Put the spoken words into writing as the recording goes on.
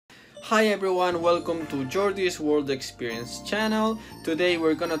Hi everyone, welcome to Jordi's World Experience channel. Today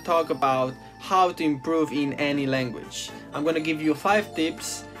we're gonna talk about how to improve in any language. I'm gonna give you 5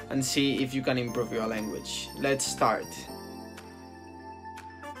 tips and see if you can improve your language. Let's start.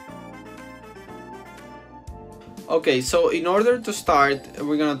 Okay, so in order to start,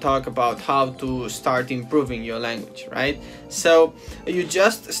 we're gonna talk about how to start improving your language, right? So you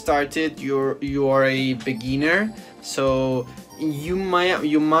just started, you are a beginner, so you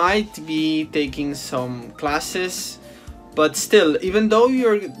might be taking some classes, but still, even though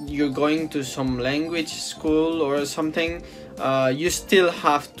you're going to some language school or something, you still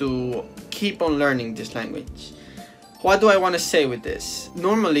have to keep on learning this language. What do I want to say with this?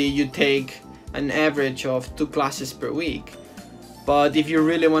 Normally you take an average of 2 classes per week, but if you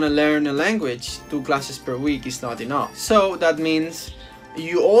really want to learn a language, 2 classes per week is not enough. So that means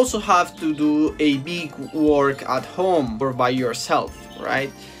you also have to do a big work at home or by yourself,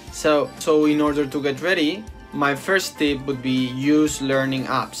 right? So in order to get ready, my first tip would be use learning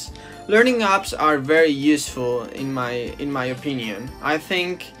apps. Learning apps are very useful in my opinion. I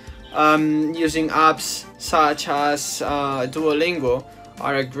think using apps such as Duolingo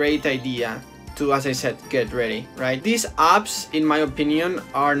are a great idea to, as I said, get ready, right? These apps, in my opinion,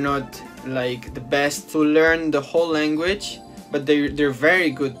 are not like the best to learn the whole language, but they're very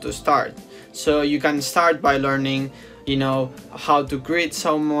good to start. So you can start by learning, you know, how to greet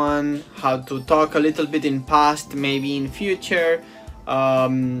someone, how to talk a little bit in past, maybe in future, how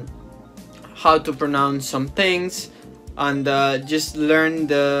to pronounce some things, and just learn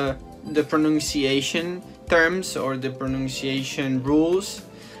the pronunciation terms or the pronunciation rules.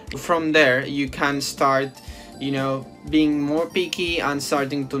 From there you can start, you know, being more picky and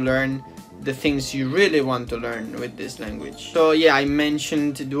starting to learn the things you really want to learn with this language. So yeah, I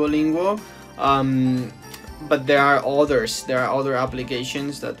mentioned Duolingo, but there are other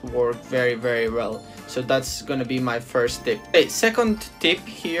applications that work very well. So that's gonna be my first tip. Okay, second tip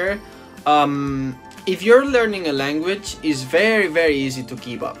here, if you're learning a language, it's very easy to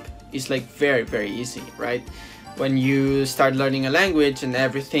keep up. It's like very easy, right? When you start learning a language and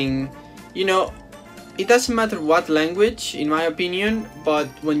everything, you know, it doesn't matter what language, in my opinion, but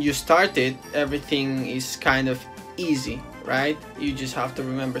when you start it, everything is kind of easy, right? You just have to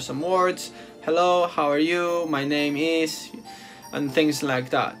remember some words. Hello, how are you? My name is, and things like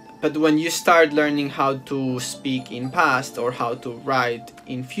that. But when you start learning how to speak in past or how to write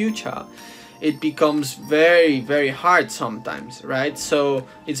in future, it becomes very hard sometimes, right? So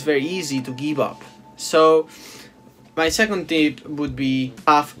it's very easy to give up. So my second tip would be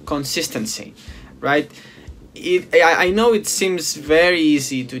have consistency, right? I know it seems very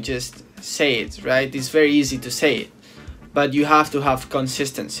easy to just say it, right? It's very easy to say it, but you have to have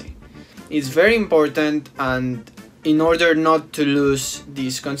consistency. It's very important, and in order not to lose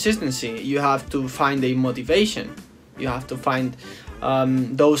this consistency, you have to find a motivation. You have to find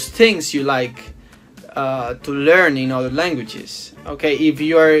those things you like to learn in other languages. Okay, if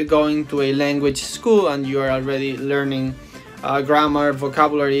you are going to a language school and you are already learning grammar,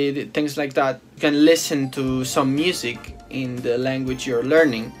 vocabulary, things like that, you can listen to some music in the language you're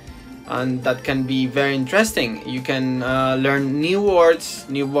learning, and that can be very interesting. You can learn new words,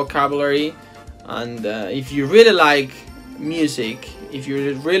 new vocabulary, and if you really like music, if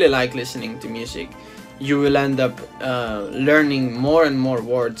you really like listening to music, you will end up learning more and more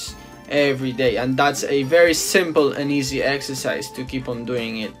words every day. And that's a very simple and easy exercise to keep on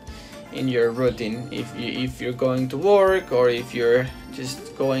doing it in your routine. If you're going to work or if you're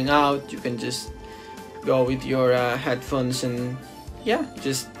just going out, you can just go with your headphones and yeah,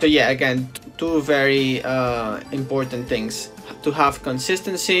 again, 2 very important things: to have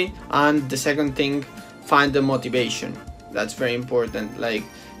consistency, and the second thing, find the motivation. That's very important. Like,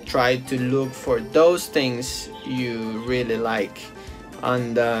 try to look for those things you really like,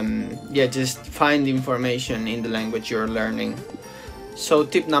 and yeah, just find information in the language you're learning. So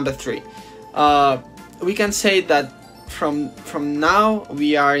tip number 3, we can say that from now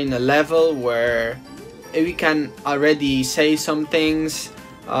we are in a level where we can already say some things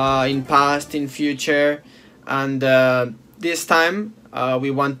in past, in future, and this time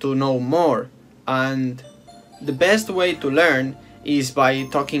we want to know more. And the best way to learn is by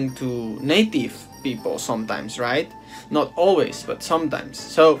talking to native people sometimes, right? Not always, but sometimes.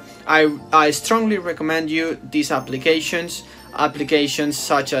 So I strongly recommend you these applications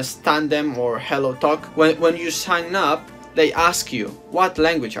such as Tandem or HelloTalk. When you sign up, they ask you, what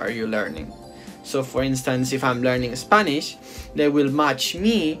language are you learning? So for instance, if I'm learning Spanish, they will match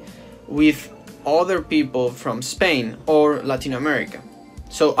me with other people from Spain or Latin America.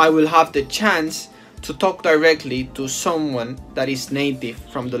 So I will have the chance to talk directly to someone that is native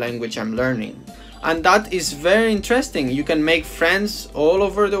from the language I'm learning. And that is very interesting. You can make friends all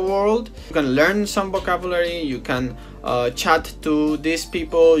over the world. You can learn some vocabulary. You can chat to these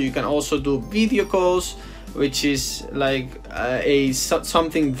people. You can also do video calls, which is like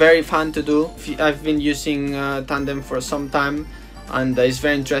something very fun to do. I've been using Tandem for some time, and it's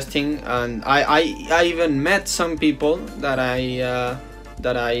very interesting. And I even met some people that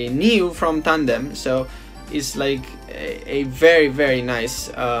I knew from Tandem. So it's like a very, very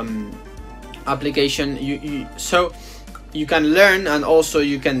nice application. So you can learn and also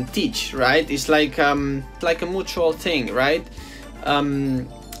you can teach, right? It's like a mutual thing, right?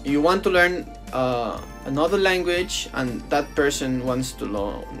 You want to learn another language, and that person wants to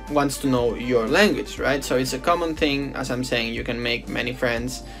know your language, right? So it's a common thing. As I'm saying, you can make many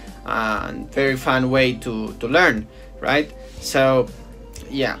friends, and very fun way to learn, right? So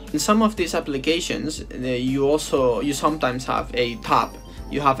yeah, in some of these applications, you sometimes have a tab.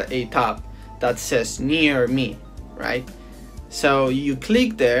 You have a tab that says near me, right? So you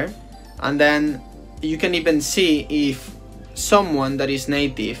click there, and then you can even see if someone that is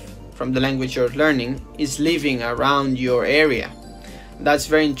native from the language you're learning is living around your area. That's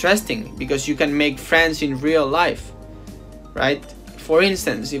very interesting because you can make friends in real life, right? For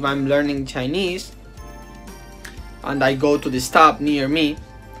instance, if I'm learning Chinese and I go to this tab near me,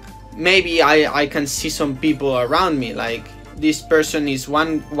 maybe I can see some people around me, like this person is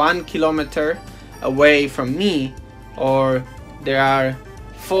one kilometer away from me, or there are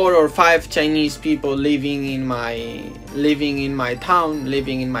 4 or 5 Chinese people living in my town,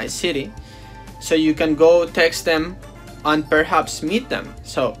 living in my city. So you can go text them and perhaps meet them.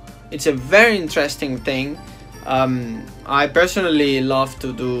 So it's a very interesting thing. I personally love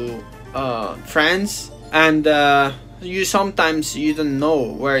to do friends, and sometimes you don't know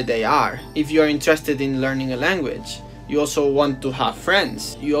where they are. If you're interested in learning a language, you also want to have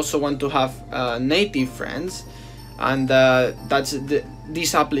friends. You also want to have native friends, and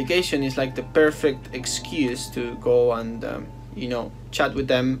this application is like the perfect excuse to go and chat with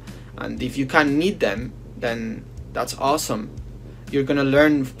them. And if you can meet them, then that's awesome. You're gonna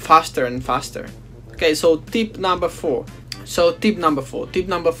learn faster and faster. Okay, so tip number 4. Tip number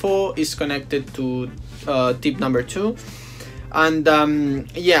 4 is connected to tip number 2. And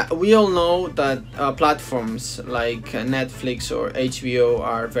yeah, we all know that platforms like Netflix or HBO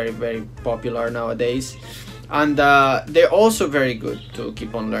are very, very popular nowadays, and they're also very good to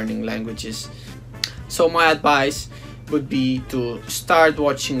keep on learning languages. So my advice would be to start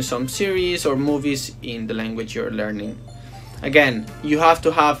watching some series or movies in the language you're learning. Again, you have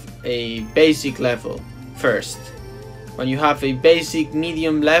to have a basic level first. When you have a basic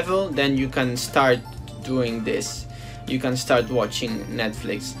medium level, then you can start doing this. You can start watching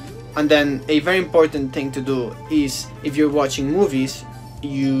Netflix. And then a very important thing to do is, if you're watching movies,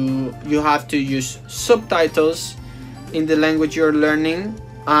 you have to use subtitles in the language you're learning,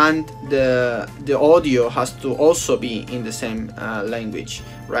 and the audio has to also be in the same language,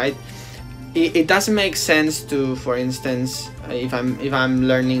 right? It doesn't make sense to, for instance, if I'm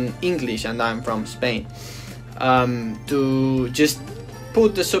learning English and I'm from Spain, to just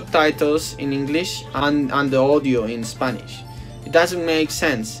put the subtitles in English and the audio in Spanish. It doesn't make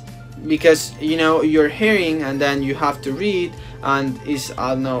sense, because you're hearing and then you have to read, and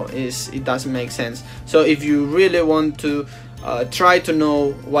it doesn't make sense. So if you really want to try to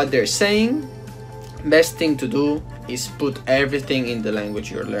know what they're saying, best thing to do is put everything in the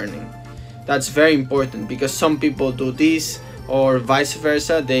language you're learning. That's very important, because some people do this, or vice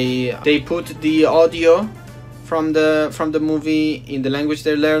versa. They put the audio from the movie in the language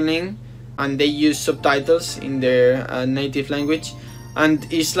they're learning, and they use subtitles in their native language, and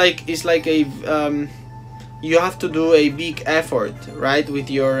it's like a you have to do a big effort, right, with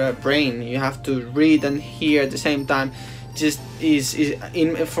your brain. You have to read and hear at the same time. Just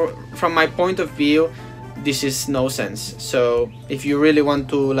from my point of view, this is no sense. So if you really want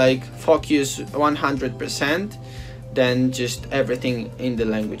to focus 100%, then just everything in the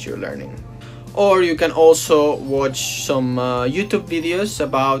language you're learning. Or you can also watch some YouTube videos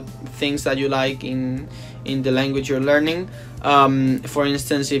about things that you like in the language you're learning. For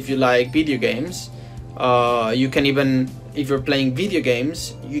instance, if you like video games, you can even, if you're playing video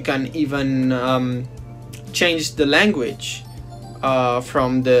games, you can even change the language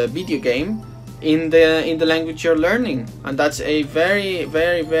from the video game in the language you're learning, and that's a very,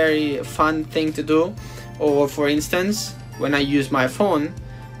 very, very fun thing to do. Or for instance, when I use my phone,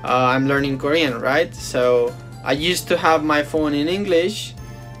 I'm learning Korean, right? So I used to have my phone in English.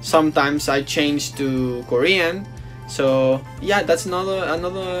 Sometimes I change to Korean. So yeah, that's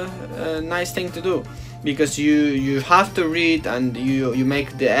another nice thing to do, because you have to read, and you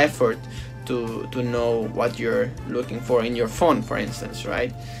make the effort to know what you're looking for in your phone, for instance,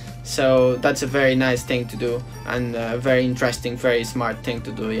 right? So that's a very nice thing to do, and a very interesting, very smart thing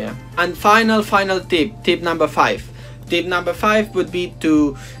to do. Yeah. And final tip number 5. Tip number 5 would be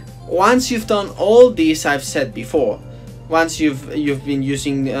to, once you've done all these I've said before, once you've been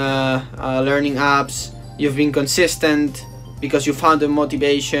using learning apps, you've been consistent because you found the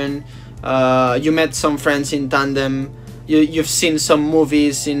motivation, you met some friends in tandem, you've seen some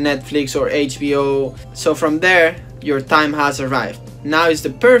movies in Netflix or HBO. So from there, your time has arrived. Now is the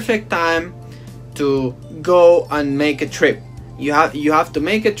perfect time to go and make a trip. You have to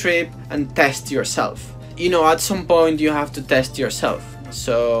make a trip and test yourself. You know, at some point you have to test yourself.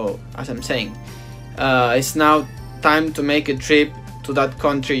 So as I'm saying, it's now time to make a trip to that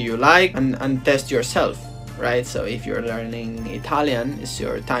country you like and test yourself, right? So if you're learning Italian, it's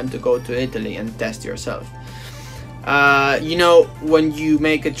your time to go to Italy and test yourself. You know, when you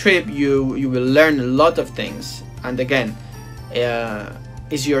make a trip, you will learn a lot of things, and again,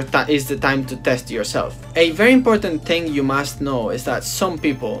 is the time to test yourself. A very important thing you must know is that some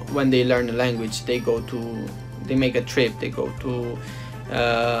people, when they learn a language, they make a trip, they go to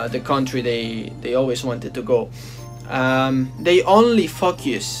the country they always wanted to go. They only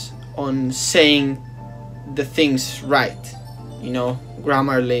focus on saying the things right, you know,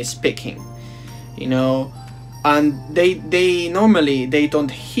 grammarly speaking, you know, and they normally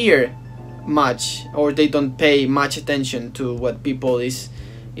don't hear much, or they don't pay much attention to what people is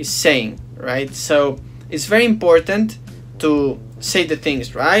saying, right? So it's very important to say the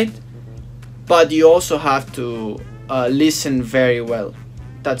things right, but you also have to listen very well.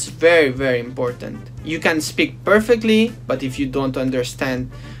 That's very, very important. You can speak perfectly, but if you don't understand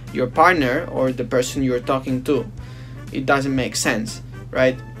your partner or the person you're talking to, it doesn't make sense,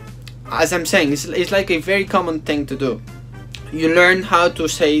 right? As I'm saying, it's like a very common thing to do. You learn how to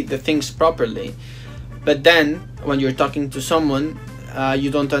say the things properly, but then when you're talking to someone,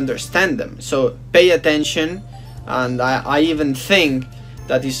 you don't understand them. So pay attention, and I even think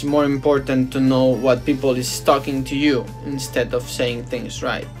that it's more important to know what people is talking to you instead of saying things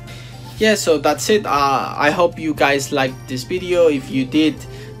right. Yeah, so that's it. I hope you guys liked this video. If you did,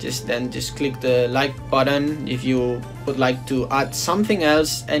 just click the like button. If you would like to add something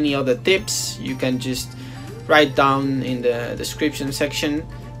else, any other tips, you can just write down in the description section,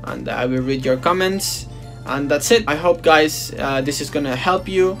 and I will read your comments. And that's it. I hope, guys, this is gonna help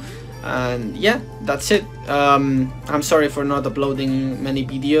you. And yeah, that's it. I'm sorry for not uploading many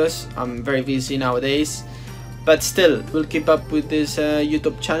videos. I'm very busy nowadays, but still, we'll keep up with this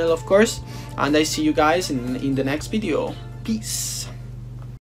YouTube channel, of course. And I see you guys in the next video. Peace.